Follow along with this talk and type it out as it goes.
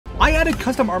I added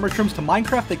custom armor trims to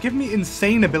Minecraft that give me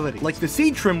insane ability, like the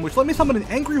seed trim, which let me summon an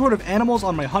angry horde of animals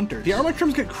on my hunter. The armor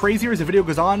trims get crazier as the video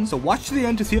goes on, so watch to the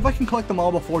end to see if I can collect them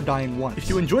all before dying once. If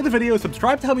you enjoy the video,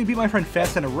 subscribe to help me beat my friend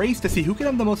Fast in a race to see who can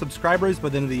have the most subscribers by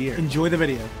the end of the year. Enjoy the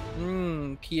video.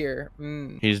 Pierre.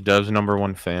 He's Dev's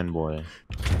 #1 fanboy.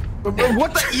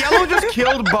 What the? Yellow just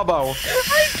killed Bubbo.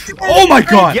 Oh my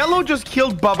god! Yellow just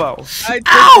killed Bubbo. I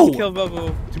did kill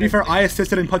Baablu. To be fair, I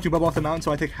assisted in punching Bubbo off the mountain,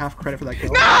 so I take half credit for that kill.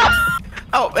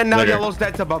 Oh, and now Later. Yellow's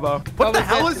dead to Bubbo. What the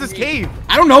hell is this cave?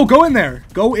 I don't know. Go in there.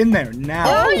 Go in there now.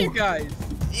 Where are you guys?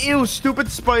 Ew, stupid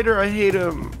spider. I hate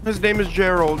him. His name is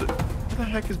Gerald. What the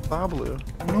heck is Baablu?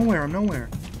 I'm nowhere. I'm nowhere.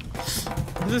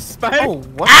 There's a spider. Oh,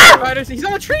 what? Spiders. He's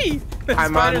on a tree.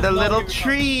 I'm on the little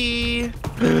tree.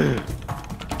 That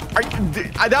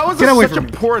was Get away such a from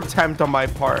me. poor attempt on my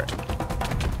part.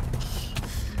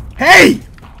 Hey!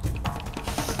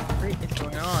 What is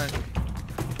going on?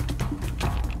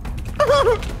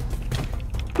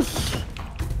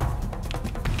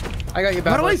 I got you,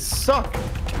 How do I Baablu. suck?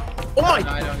 Oh my! No,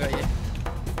 I don't got you.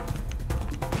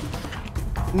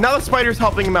 Now the spider's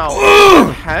helping him out. What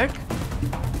the heck?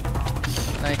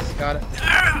 Nice, got it.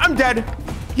 I'm dead.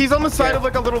 He's on the side of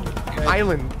like a little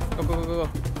island. Go, go, go, go, go.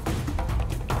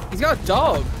 He's got a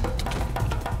dog.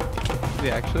 Is he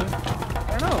actually?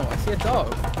 I don't know. I see a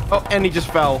dog. Oh, and he just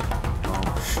fell.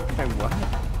 Okay, what?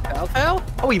 Fell?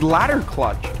 Oh, he ladder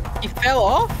clutch. He fell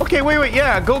off? Okay, wait.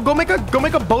 Yeah, go make a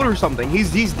boat or something.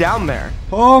 He's down there.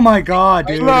 Oh my god,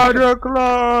 dude. Ladder I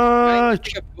clutch.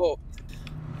 pick up a boat.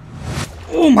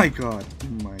 Oh my god. Oh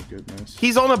my goodness.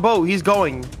 He's on a boat. He's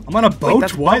going. I'm on a boat?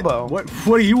 that's What? Bubbo. What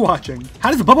are you watching?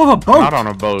 How does Bubbo have a boat? Not on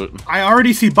a boat. I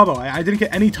already see Bubbo. I didn't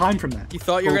get any time from that. You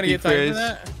thought you were gonna get time Pokey for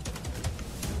that?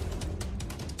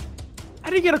 How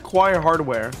did he get acquire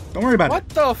hardware? Don't worry about What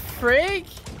the freak?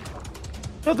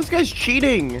 No, this guy's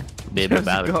cheating. Baby Just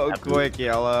Baablu. go quick,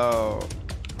 Yellow.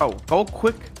 Oh, go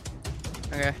quick.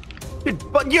 Okay. Dude,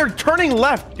 but you're turning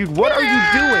left, dude. What are you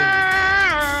doing?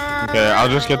 Okay, I'll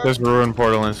just get this ruined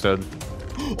portal instead. it.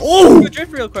 Oh! Go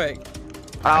drift real quick.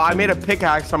 I made a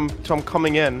pickaxe, so I'm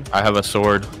coming in. I have a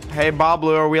sword. Hey,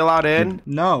 Baablu, are we allowed in?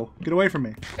 No. Get away from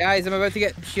me. Guys, I'm about to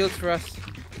get shields for us.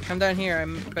 Come down here.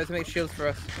 I'm about to make shields for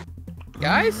us.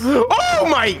 Guys? Oh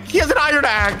my! He has an iron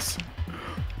axe.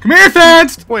 Come here,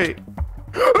 Fast! Wait.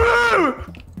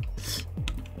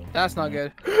 That's not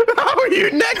good. How are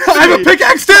you next to me? I have a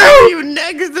pickaxe too! How are you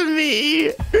next to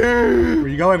me? Where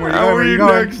you going? Where you How going? are Where you you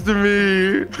going? next to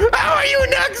me? How are you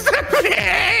next to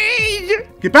me?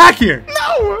 Get back here!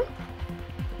 No!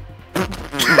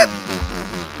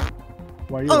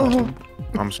 Why are you watching?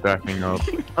 I'm stacking up.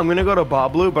 I'm gonna go to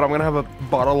Baablu, but I'm gonna have a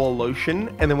bottle of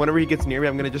lotion, and then whenever he gets near me,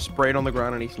 I'm gonna just spray it on the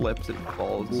ground and he slips and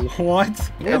falls. What?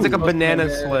 It's like a banana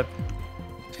yeah. slip.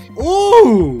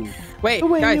 Ooh! Wait,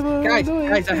 way guys, you wanna guys, do it,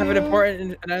 guys, I have an yeah.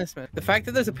 important announcement. The fact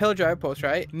that there's a pillager outpost,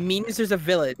 right, means there's a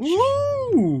village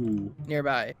Ooh!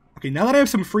 nearby. Okay, now that I have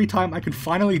some free time, I can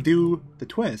finally do the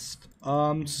twist.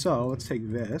 So let's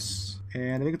take this,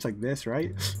 and I think it's like this,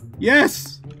 right?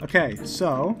 Yes! Okay,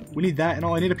 so we need that, and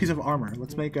I need a piece of armor.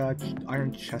 Let's make a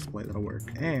iron chest plate, that'll work.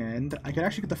 And I can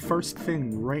actually get the first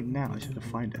thing right now. I just have to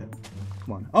find it.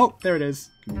 Come on. Oh, there it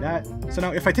is. Give me that. So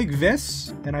now if I take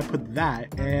this, and I put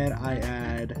that, and I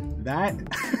add that,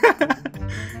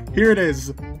 here it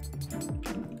is.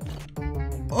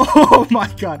 Oh my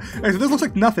god. Okay, so this looks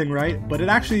like nothing, right? But it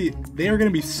actually, they are going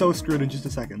to be so screwed in just a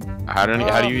second. How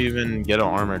do you even get an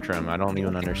armor trim? I don't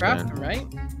even Craft understand. them, right?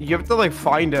 You have to like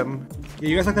find him. Yeah,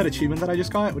 you guys like that achievement that I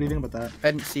just got? What do you think about that?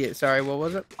 I didn't see it. Sorry, what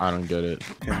was it? I don't get it.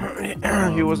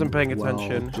 He wasn't paying Well,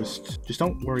 attention. just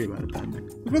don't worry about it then.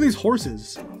 Look at these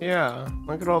horses. Yeah,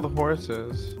 look at all the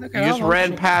horses. Look You at just all ran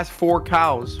those- past 4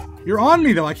 cows. You're on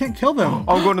me though. I can't kill them.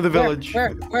 I'm going to the village.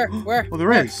 Where? Well,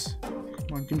 there is.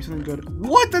 Come on, give me something good.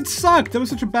 What? That sucked. That was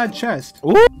such a bad chest.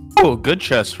 Ooh, good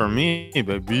chest for me,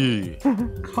 baby.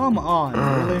 Come on,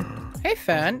 really? Hey,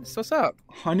 fan, so what's up?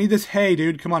 I need this hay,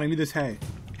 dude. Come on, I need this hay.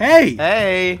 Hey!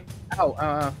 Hey,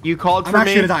 Oh, you called I'm for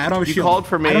actually me. gonna die. I don't have a You shield. called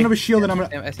for me. I don't have a shield, and I'm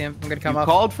gonna. I see him. I'm gonna come You up.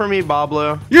 called for me,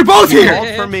 Baablu. You're both You here.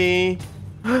 called for me.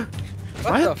 What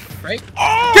the freak?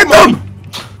 Get them!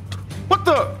 What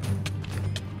the?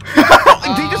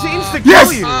 They just insta kill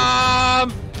Yes! you.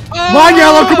 Come on,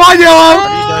 Yellow. Come on, Yellow.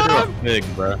 You died to a pig,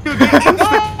 bro. Dude, they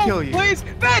insta kill you. Please,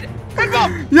 bed! Bed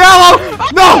bomb! Yellow!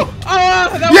 No!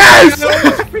 That Yes!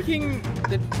 Was freaking...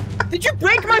 Did you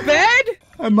break my bed?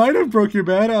 I might have broke your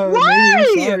bed. Why?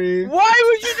 Maybe, I'm sorry. Why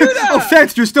would you do that? Oh,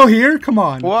 Fence, you're still here? Come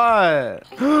on. What?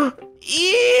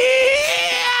 Yeah.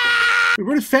 Wait,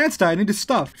 where did Fance die? I need his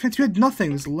stuff. Fance, you had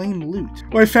nothing. This lame loot.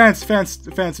 Wait,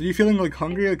 Fance, are you feeling like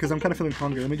hungry? Because I'm kind of feeling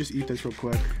hungry. Let me just eat this real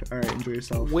quick. All right, enjoy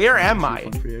yourself. Where am I?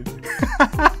 Fun for you.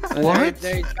 What?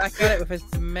 There he's back at it with his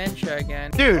dementia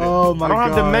again. Dude, Oh my I don't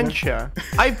have God. dementia.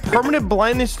 I have permanent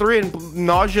blindness 3 and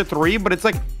nausea 3, but it's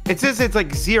like, it says it's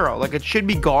like 0. Like it should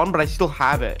be gone, but I still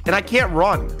have it. And I can't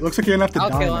run. It looks like you're gonna have to I'll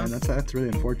die, kill man. him. That's really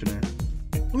unfortunate.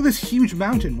 Look at this huge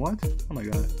mountain. What? Oh my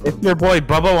God. It's your boy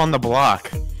Bubbo on the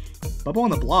block. Bubble on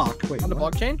the block. Wait. On the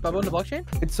what? blockchain? Bubba on the blockchain?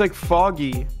 It's like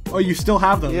foggy. Oh, you still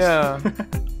have those? Yeah.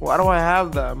 Why do I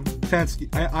have them? Fance,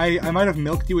 I might have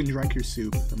milked you and drank your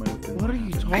soup. That might have been. What are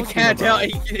you talking I can't tell. about?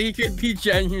 He could be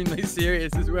genuinely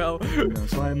serious as well. No,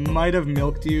 so I might have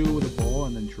milked you with a bowl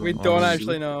and then drank We your don't soup,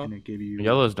 actually know. And it gave you.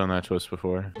 Yellow's done that to us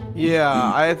before. Yeah,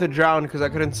 I had to drown because I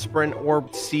couldn't sprint or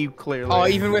see clearly. Oh,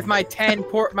 even with my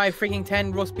my freaking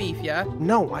 10 roast beef, yeah?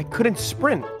 No, I couldn't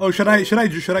sprint. Oh, should I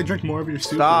drink more of your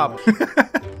soup? Stop.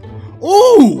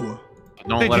 Ooh!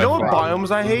 Don't Dude, let you know it what fly.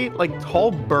 biomes I hate? Like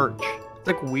tall birch. It's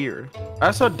like weird. I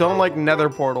also don't like nether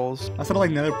portals. I sort of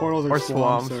like nether portals Or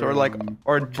swamps, or like-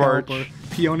 or kelp, birch.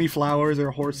 peony flowers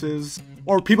or horses.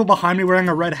 Or people behind me wearing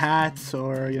a red hat,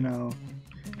 or, you know.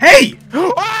 Hey!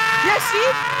 Yes,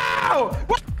 see? Ow!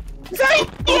 What is that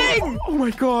eating? Oh my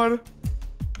god.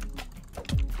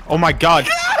 Oh my God.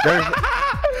 There's...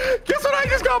 Guess what I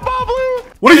just got, Baablu?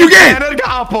 What did you get? An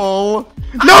apple.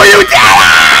 No, you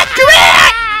didn't! Come here!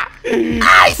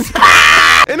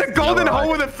 In a golden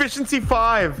hole with efficiency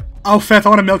 5. Oh, Feth, I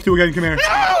want to milk you again. Come here.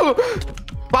 No!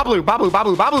 Baablu.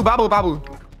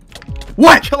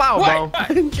 What? Chill out, bro.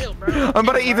 What? Chill, bro. I'm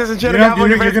about to eat this and shit. You're gonna have to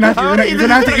eat it. You're gonna have to eat it. You're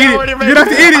gonna have to eat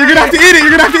it. You're gonna have to eat it. You're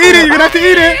gonna have to eat it. You're gonna have to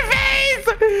eat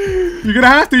it. You're gonna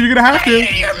have to. You're gonna have to.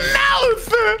 Your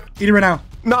mouth. Eat it right now.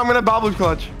 No, I'm gonna Baablu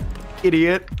clutch.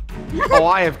 Idiot. Oh,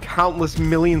 I have countless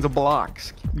millions of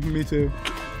blocks. Me too.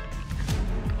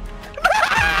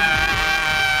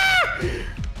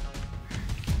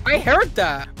 I heard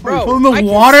that, bro. fell in the I can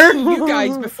water? see you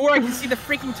guys before I can see the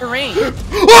freaking terrain. Are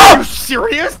Oh! you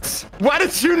serious? Why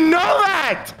did you know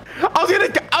that?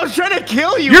 I was trying to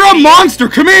kill you. You're a monster.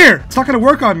 Come here. It's not gonna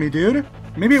work on me, dude.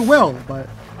 Maybe it will, but.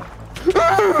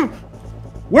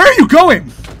 Where are you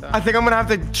going? I think I'm gonna have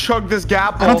to chug this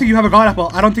gap. I don't think you have a god apple.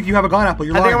 I don't think you have a god apple.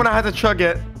 You're I think lying. I'm gonna have to chug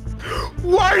it.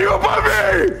 Why are you above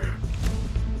me?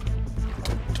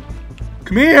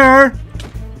 Come here.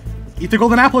 Eat the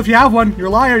golden apple if you have one. You're a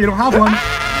liar. You don't have one.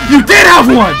 You did have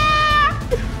one.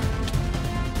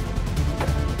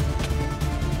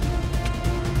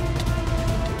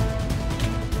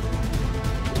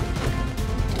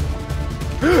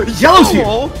 Yellow's here.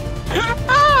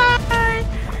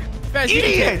 Fez, you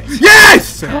Idiot! can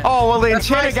Yes. Oh well, the That's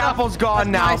my enchanted stuff. apple's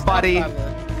gone That's my now, stuff, buddy.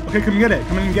 Baablu. Okay, come get it.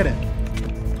 Come in and get it.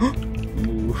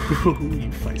 Ooh, you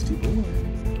feisty boy.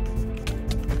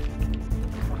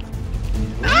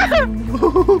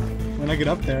 When I get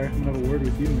up there, I'm gonna have a word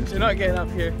with you, mister. You're not getting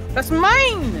up here. That's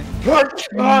mine!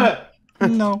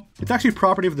 No. It's actually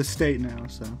property of the state now,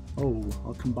 so. Oh,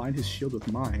 I'll combine his shield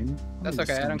with mine. That's Ooh,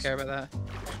 okay, I don't sounds- care about that.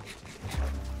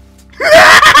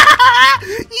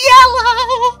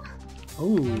 Yellow!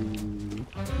 Oh, you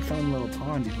found a little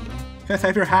pond, you know. Fess, I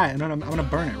have your hat, and I'm gonna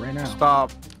burn it right now.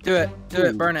 Stop. Do it,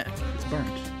 Ooh. burn it. It's burnt.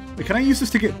 Wait, can I use this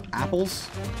to get apples?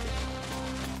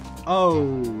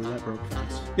 Oh, that broke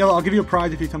fast. Yellow, I'll give you a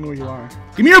prize if you tell me where you are.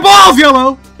 Give me your balls,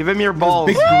 Yellow! Give him your Those balls.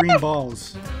 big green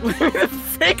balls.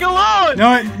 Fake alone!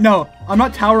 No, I'm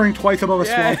not towering twice above a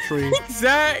Yeah, swamp tree.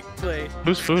 exactly.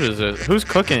 Whose food is it? Who's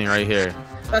cooking right here?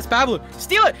 That's Baablu.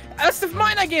 Steal it! That's the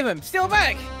mine I gave him! Steal it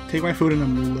back! Take my food and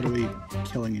I'm literally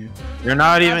killing you. You're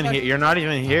not even here. You're not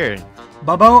even here.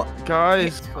 Bubbo,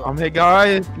 Guys, hey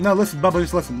guys. no, listen, Bubbo,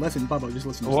 just listen. Listen, Bubbo, just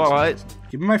listen. What? Listen.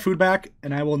 Give me my food back,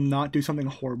 and I will not do something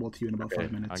horrible to you in about 5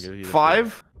 I'll minutes. give you the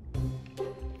 5?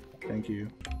 Thank you.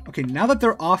 Okay, now that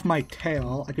they're off my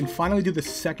tail, I can finally do the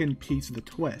second piece of the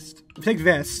twist. I'll take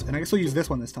this, and I guess I'll use this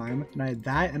one this time. And I had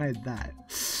that, and I had that.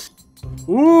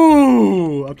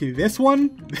 Ooh! Okay, this one?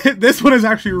 This one is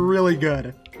actually really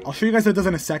good. I'll show you guys what it does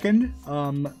in a second,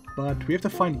 but we have to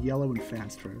find yellow and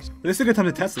fast first. This is a good time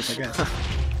to test this, I guess.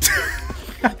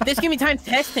 This give me time to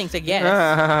test things, I guess.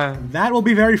 That will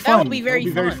be very fun. That will be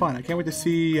very fun. I can't wait to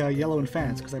see yellow and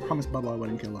fans, because I promised Bubba I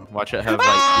wouldn't kill him. Watch it have like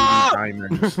 80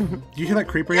 diamonds. Do you hear that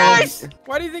creeper yell? Guys!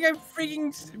 Why do you think I'm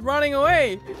freaking running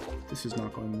away? This is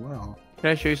not going well. Can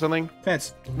I show you something?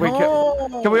 Fans. Wait,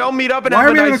 No. can we all meet up and Why have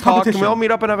are a we having nice a talk? Can competition? we all meet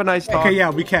up and have a nice talk? Okay,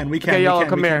 yeah, we can. Okay, yellow,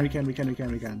 come here. We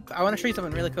can. I want to show you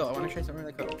something really cool.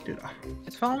 Dude,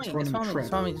 Just follow me. Let's run Just in follow the me. trip.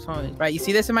 Just follow me. Just follow me. Right, you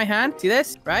see this in my hand? See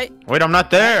this? Right? Wait, I'm not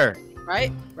there.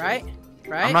 Right?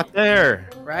 I'm not there.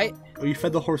 Right? oh, you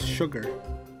fed the horse sugar.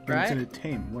 right? It's gonna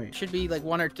tame. Wait. Should be like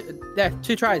 1 or 2. There,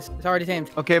 2 tries. It's already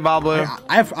tamed. Okay, Baablu.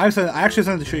 I actually have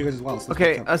something to show you guys as well. So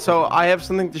Okay, so I have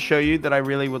something to show you that I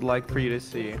really would like for you to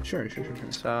see. Sure.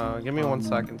 So give me 1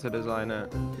 second to design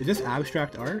it. Is this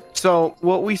abstract art? So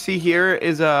what we see here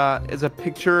is a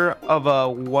picture of a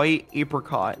white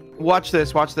apricot. Watch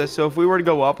this. So if we were to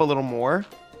go up a little more,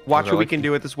 watch what we can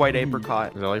do with this white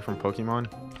apricot. Is that like from Pokemon?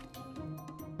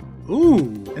 Ooh,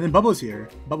 and then Bubba's here.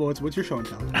 Bubba, what's your show and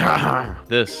tell?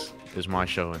 This is my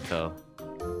show and tell.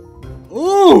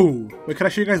 Ooh! Wait, can I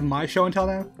show you guys my show and tell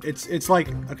now? It's like,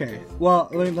 okay. Well,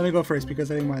 let me go first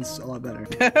because I think mine's a lot better.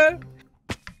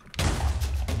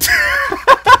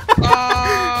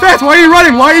 Fast, why are you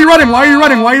running?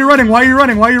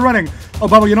 Oh,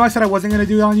 Bubba, you know I said I wasn't gonna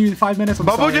do it on you in 5 minutes.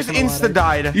 Bubba just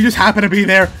insta-died. You just happen to be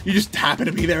there.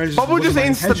 Bubba just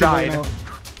insta-died.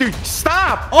 Dude,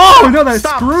 stop! Oh, no, that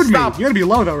screwed me. You gotta be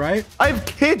low, though, right? I have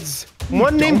kids.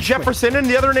 One named Jefferson and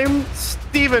the other named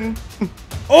Steven.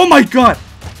 Oh, my God.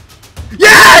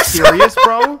 Yes! Serious,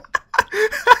 bro?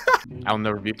 I'll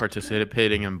never be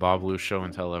participating in Baablu's show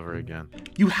and tell ever again.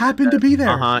 You happened to be there.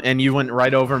 And you went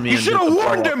right over me. You should have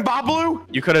warned him, Baablu.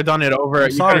 You could have done it over.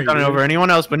 You could have done it over anyone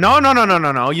else, but no.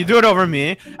 You do it over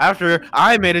me after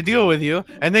I made a deal with you,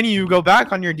 and then you go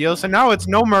back on your deal. So now it's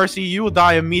no mercy. You will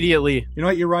die immediately. You know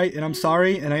what? You're right, and I'm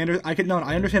sorry, and I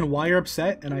understand why you're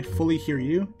upset, and I fully hear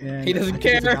you. And he doesn't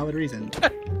care. care. It's a valid reason.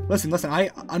 listen.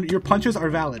 Your punches are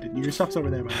valid. Your stuff's over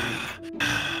there, by the way.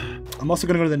 I'm also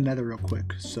gonna go to the Nether real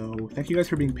quick. So thank you guys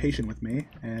for being patient with me,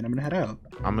 and I'm gonna head out.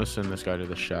 I'm gonna send this guy to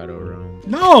the shadow room.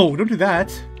 No, don't do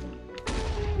that.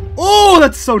 Oh,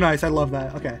 that's so nice. I love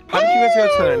that. Okay. How did you guys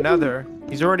go to the Nether?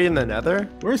 He's already in the Nether?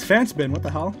 Where's Fance been? What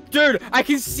the hell? Dude, I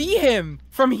can see him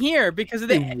from here because of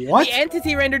the what? the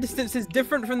entity render distance is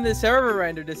different from the server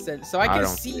render distance, so I can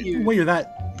see you. Wait, you're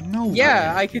that? No.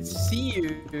 Yeah, way. I could see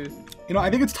you. You know, I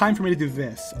think it's time for me to do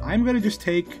this. I'm gonna just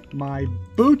take my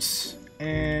boots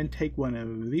and take one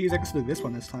of these. I can do this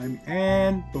one this time,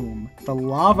 and boom, the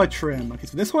lava trim. Okay,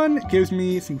 so this one gives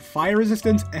me some fire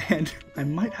resistance, and I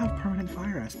might have permanent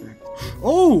fire aspect.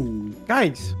 Oh,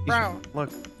 guys, bro, look.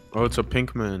 Oh, it's a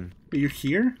pink man. But you're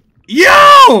here?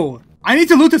 Yo! I need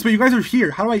to loot this, but you guys are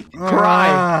here. How do I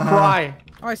cry?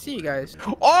 Oh, I see you guys.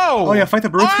 Oh yeah, fight the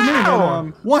brutes for me. And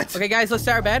then, what? Okay, guys, let's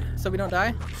start our bed so we don't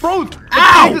die. Bro,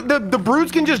 ow! The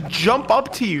brutes can just jump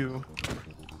up to you.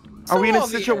 Are we in a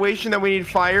situation that we need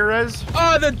fire res?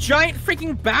 Oh, the giant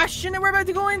freaking bastion that we're about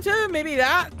to go into? Maybe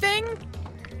that thing?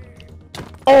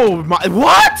 Oh my,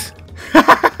 what?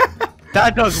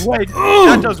 That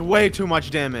does way too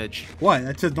much damage. What?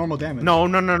 That says normal damage. No.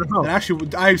 That actually,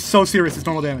 I'm so serious. It's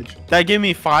normal damage. That gave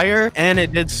me fire, and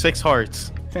it did 6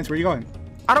 hearts. Fance, where are you going?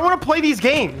 I don't want to play these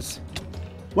games.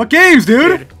 What games,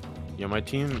 dude? Yeah, my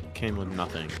team came with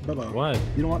nothing. Bubba, what?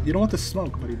 You don't want the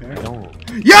smoke, buddy bear. I don't.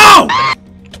 Yo!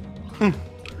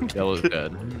 Yellow's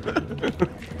dead.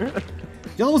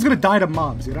 Yellow's gonna die to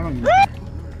mobs, dude. I don't even know.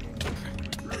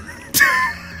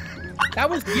 That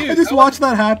was you. I just watched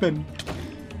that happen.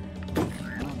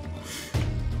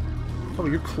 Oh,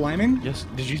 you're climbing? Yes.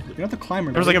 Did you? You're not the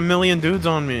climber. There was like a million dudes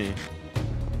on me.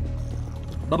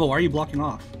 Bubba, why are you blocking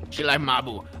off? She like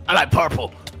Mabu. I like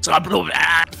purple. So I blew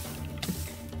back.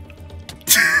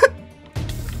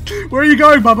 Where are you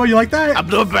going, Bubba? You like that? I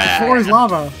blew back. The floor is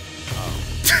lava.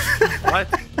 What?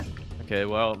 Okay,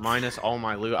 well, minus all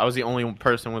my loot. I was the only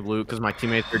person with loot because my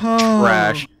teammates are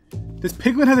trash. This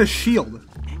piglet has a shield.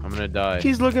 I'm gonna die.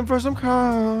 He's looking for some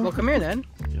car. Well, come here then.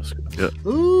 Yes. Yeah.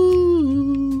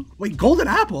 Ooh. Wait, golden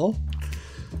apple?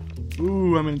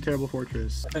 Ooh, I'm in a terrible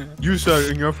fortress. You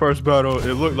said in your first battle,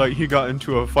 it looked like he got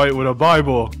into a fight with a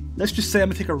Bible. Let's just say I'm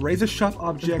gonna take a razor-sharp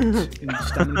object and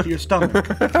stab it into your stomach.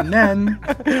 And then,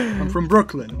 I'm from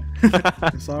Brooklyn.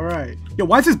 It's alright. Yo,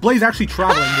 why is this blaze actually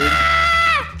traveling, dude?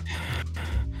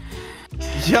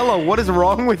 Yellow, what is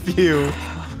wrong with you?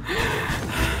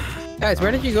 Guys,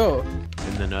 where did you go?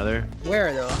 In the Nether.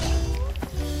 Where though?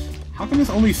 How come this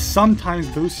only sometimes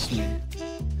boosts me?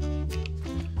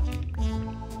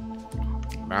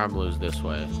 Baablu's this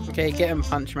way. Okay, get him,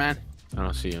 punch man. I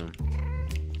don't see him.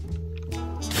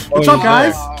 What's up,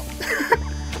 guys?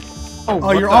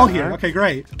 Oh, you're all here. Okay,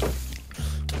 great.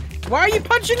 Why are you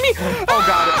punching me? Oh,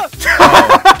 got it.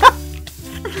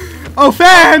 Oh,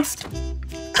 fans!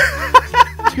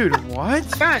 Dude, what?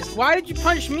 Guys, why did you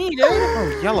punch me, dude?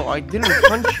 Oh, Yellow, I didn't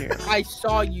punch you. I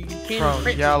saw you. You can't.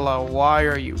 Bro, Yellow, why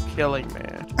are you killing me?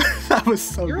 That was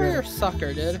so You're good. a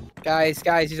sucker, dude. Guys,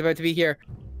 he's about to be here.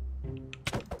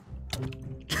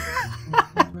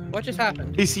 What just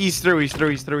happened? He's through.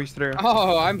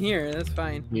 Oh, I'm here. That's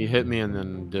fine. He hit me and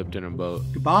then dipped in a boat.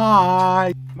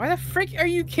 Goodbye. Why the frick are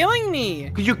you killing me?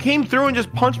 Because you came through and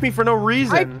just punched me for no I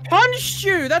reason. punched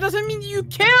you! That doesn't mean you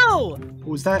kill! What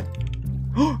was that?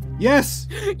 Yes!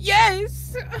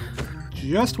 Yes!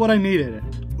 Just what I needed.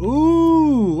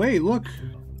 Ooh, wait, look.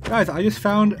 Guys, I just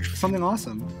found something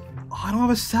awesome. Oh, I don't have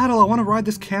a saddle. I want to ride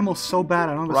this camel so bad.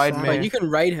 I don't have a Ride saddle. me. But you can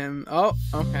ride him. Oh,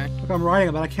 okay. Look, I'm riding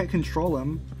him, but I can't control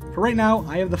him. For right now,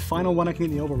 I have the final one I can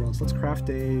get in the overworld. So let's craft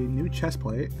a new chest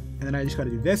plate. And then I just got to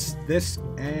do this, this,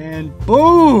 and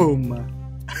boom!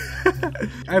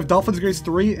 I have Dolphin's Grace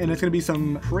 3, and it's going to be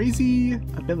some crazy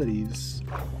abilities.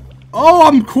 Oh,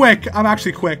 I'm quick! I'm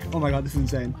actually quick. Oh my god, this is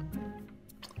insane.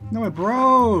 No, it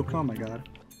broke! Oh my god.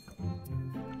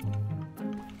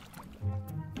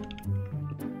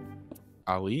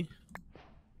 Ali?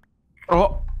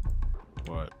 Oh.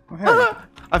 What? Oh, hey.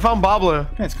 I found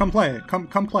Baablu. Vance, come play. Come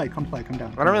play. Come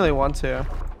down. I don't really want to.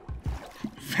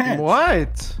 Vance,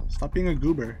 What? stop being a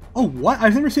goober. Oh, what?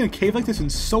 I've never seen a cave like this in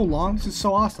so long. This is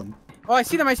so awesome. Oh, I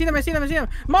see them, I see them, I see them, I see them.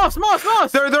 Moss, moss,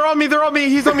 moss! They're on me, they're on me.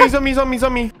 He's on me, he's on me, he's on me, he's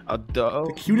on me.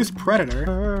 The cutest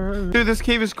predator. Dude, this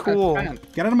cave is cool. That's fine.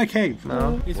 Get out of my cave.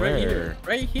 No. He's Where? right here.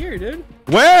 Right here, dude.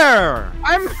 Where?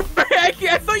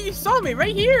 I thought you saw me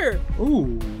right here.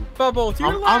 Ooh. Bubble, to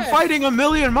your I'm left. fighting a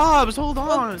million mobs. Hold Well,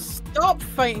 on. stop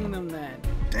fighting them then.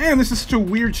 Damn, this is such a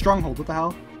weird stronghold. What the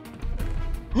hell?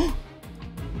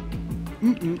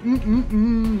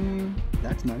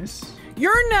 That's nice.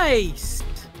 You're nice.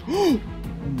 Oh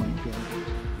my god.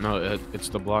 No, it's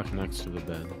the block next to the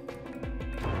bed.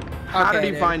 How did he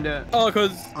dude. find it? Oh,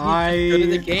 because I good at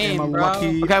the game, am a bro.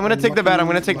 lucky. Okay, I'm gonna take the bed, I'm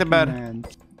gonna take the lucky bed. man.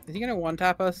 Is he gonna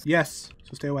one-tap us? Yes.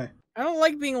 So stay away. I don't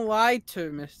like being lied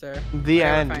to, mister. The Okay,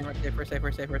 end. We're fine. We're safe,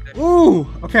 we're safe, we're safe. Ooh.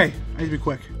 Okay. I need to be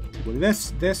quick. Go to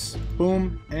this,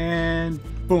 boom, and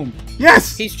boom.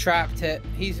 Yes. He's trapped it.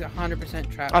 He's 100%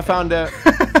 trapped. I found it.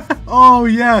 Oh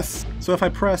yes. So if I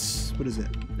press, what is it?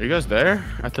 Are you guys there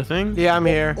at the thing? Yeah, I'm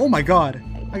here. Oh my god.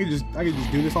 I could just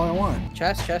do this all I want.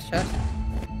 Chest, chest, chest.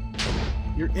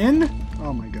 You're in?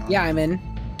 Oh my god. Yeah, I'm in.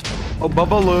 Oh,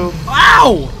 Baablu.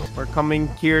 Ow! We're coming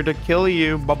here to kill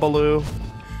you, Baablu.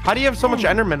 How do you have so much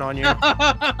Enderman on you?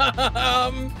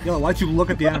 Yo, why'd you look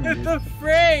at the enemy? What Dude? the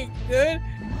frick, dude?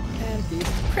 And he's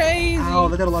crazy. Ow,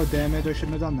 that did a lot of damage. I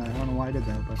shouldn't have done that. I don't know why I did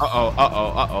that. But...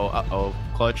 Uh-oh.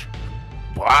 Clutch.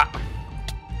 Blah.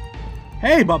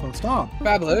 Hey, Bubba, stop.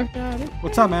 Baablu.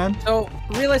 What's up, man? So,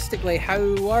 realistically, how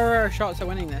are our shots at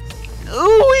winning this?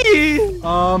 Ooh-wee.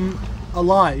 A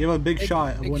lot. You have a big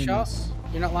shot of big winning shot? this.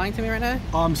 You're not lying to me right now?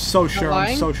 I'm so sure. I'm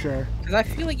lying? so sure. Because I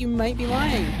feel like you might be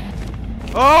lying.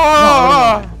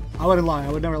 Oh! I wouldn't lie. I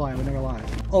would never lie. I would never lie.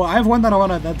 Oh, I have one that I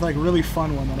wanna. That's like really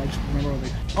fun one that I just remember.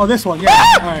 Like, oh, this one. Yeah.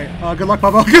 All right. Good luck,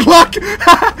 Bubba. Good luck.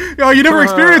 Yo, you never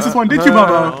experienced this one, did you,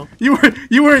 Bubba?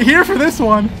 You weren't here for this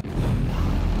one.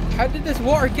 How did this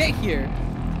water get here?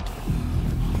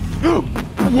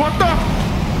 What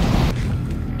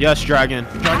the? Yes, dragon.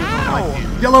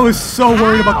 Ow. Yellow is so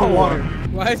worried about the water.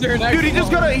 Why is there an Dude, he actual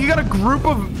just got a group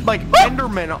of like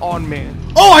Endermen on me.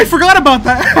 Oh, I forgot about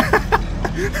that.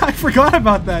 I forgot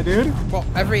about that, dude. Well,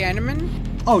 every Enderman?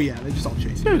 Oh yeah, they just all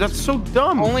chase you. Dude, that's so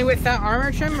dumb. Only with that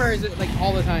armor trim, or is it like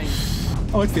all the time?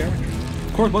 Oh, it's the armor trim.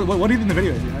 Of course. What do you think the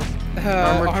video is, guys?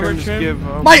 Armor trims give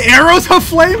up. My arrows have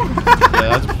flame.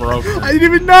 Yeah, that's broken. I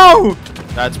didn't even know.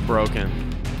 That's broken.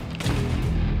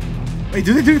 Wait,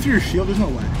 do they do it through your shield? There's no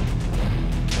way.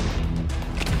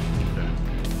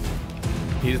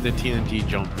 He's the TNT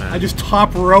jump man. I just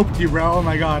top roped you, bro. Oh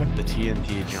my god. The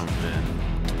TNT jump man.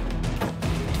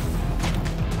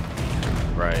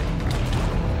 Right.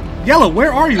 Yellow,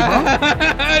 where are you, bro?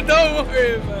 Don't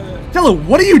worry about it. Yellow,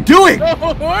 what are you doing?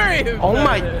 Don't worry about Oh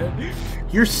my- it.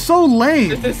 You're so lame.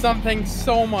 This is something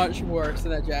so much worse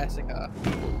than a Jessica.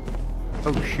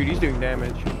 Oh shoot, he's doing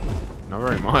damage. Not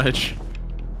very much.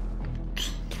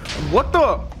 What the?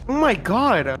 Oh my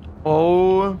god.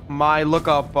 Oh my, look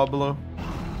up, Baablu.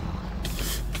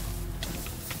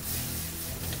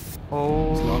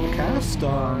 Oh. Cast.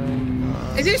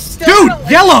 Is he still Dude, gonna,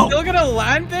 yellow! still gonna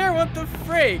land there? What the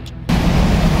freak?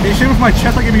 They shit with my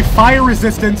chest like give me fire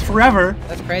resistance forever.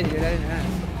 That's crazy, dude. I didn't know.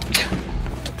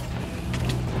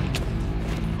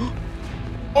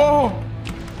 Oh.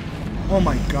 Oh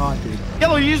my god, dude.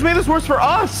 Yellow, you just made this worse for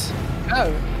us.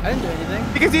 Oh, I didn't do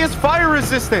anything. Because he has fire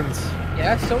resistance.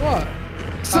 Yeah, so what?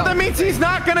 So Oh. that means he's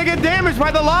not gonna get damaged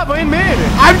by the lava in mid.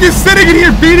 I'm just sitting in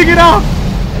here beating it up.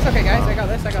 It's okay, guys. I got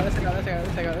this. I got this. I got this. I got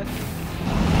this. I got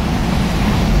this.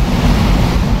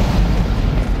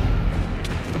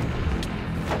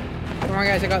 Come on,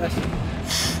 guys. I got this.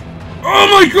 Oh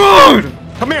my god!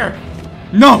 Come here.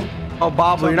 No. Oh,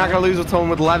 Baablu, you're not gonna lose with someone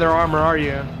with leather armor, are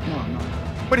you? No, no.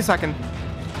 Wait a second.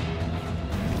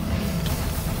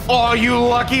 Oh, you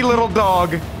lucky little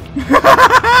dog.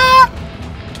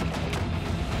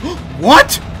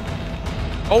 What?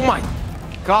 Oh my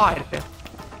god.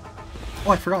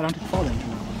 Oh, I forgot. I don't take fall damage.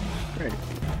 Great.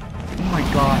 Oh my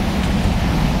god.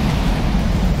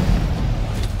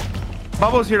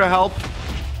 Baablu's here to help.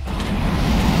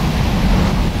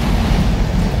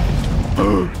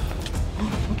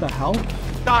 What the hell?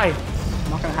 Die.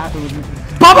 Not gonna happen with me.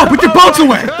 Baba, put your boats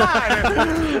away!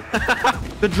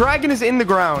 The dragon is in the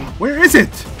ground. Where is it?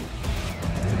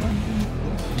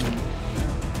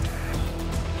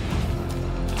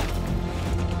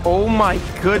 Oh my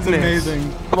goodness. That's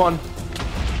amazing. Come on.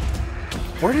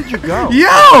 Where did you go?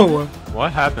 Yo!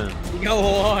 What happened? Go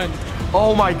on.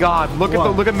 Oh my god. Look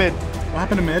at mid. What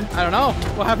happened to mid? I don't know.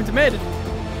 What happened to mid?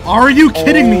 Are you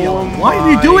kidding me? Oh Why are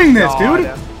you my doing this, God.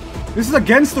 dude? This is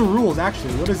against the rules,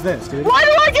 actually. What is this, dude? Why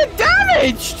do I get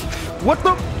damaged? What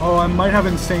the? Oh, I might have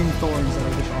insane thorns that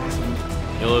are just awesome.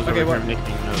 Yellow's Okay, over what? here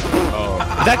making notes. Oh.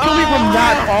 That killed me from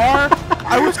that far?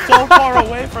 I was so far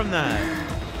away from that.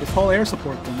 This whole air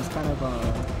support thing is kind of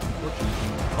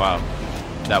unfortunate. Wow.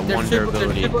 That one There's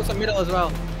durability. two boats in the middle as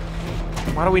well.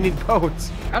 Why do we need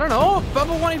boats? I don't know.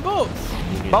 Bubba wanted boats.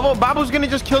 Baablu's gonna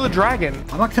just kill the dragon.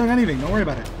 I'm not killing anything. Don't worry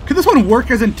about it. Could this one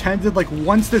work as intended? Like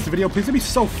once this video, please. It'd be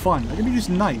so fun. Like, it'd be just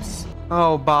nice.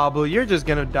 Oh, Baablu, you're just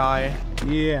gonna die.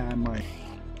 Yeah, I might.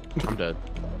 I'm dead.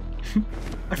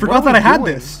 I forgot that I had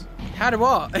doing? this. Had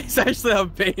what? It's actually a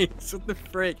base. What the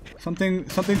frick? Something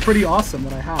pretty awesome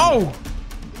that I had. Oh!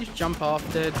 Just jump off,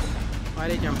 dude. Why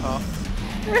did he jump off?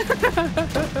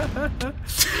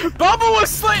 Bubba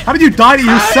was like. How did you die to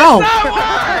yourself?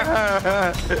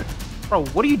 Bro,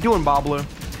 what are you doing, Baablu?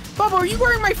 Bubba, are you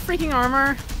wearing my freaking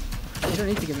armor? You don't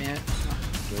need to give me it.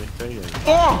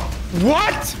 Oh!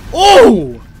 What?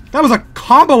 Oh! That was a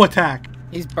combo attack.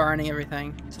 He's burning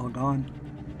everything. It's all gone.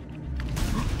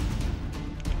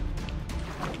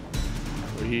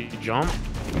 Did he jump?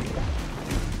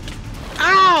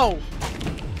 Ow!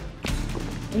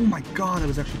 Oh my god, that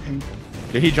was actually painful.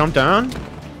 Did he jump down?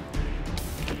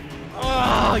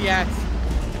 Oh, yes.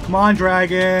 Come on,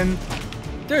 dragon.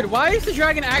 Dude, why is the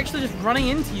dragon actually just running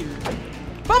into you?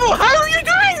 Bubba, how are you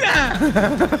doing that?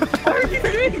 How are you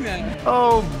doing that?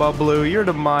 Oh, Baablu, your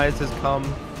demise has come.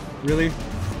 Really?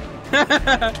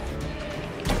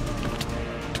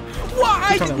 What?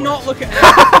 I did not look at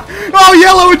Oh,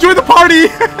 Yellow, enjoy the party!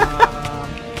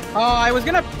 Oh, I was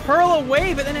gonna pearl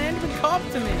away, but then it ended up cop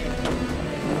to me.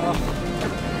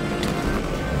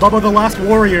 Bubba, the last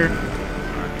warrior.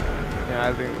 Yeah,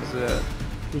 I think this is it.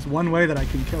 There's one way that I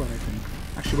can kill it, I think.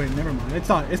 Actually, wait, never mind. It's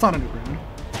not underground.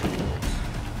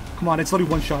 Come on, it's literally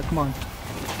one shot. Come on.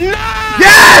 No!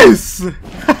 Yes!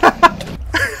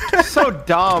 So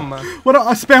dumb. What?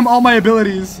 I spam all my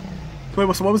abilities.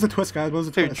 Wait, so what was the twist, guys? What was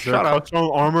the Dude, twist? shut up. Custom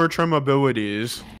armor trim abilities.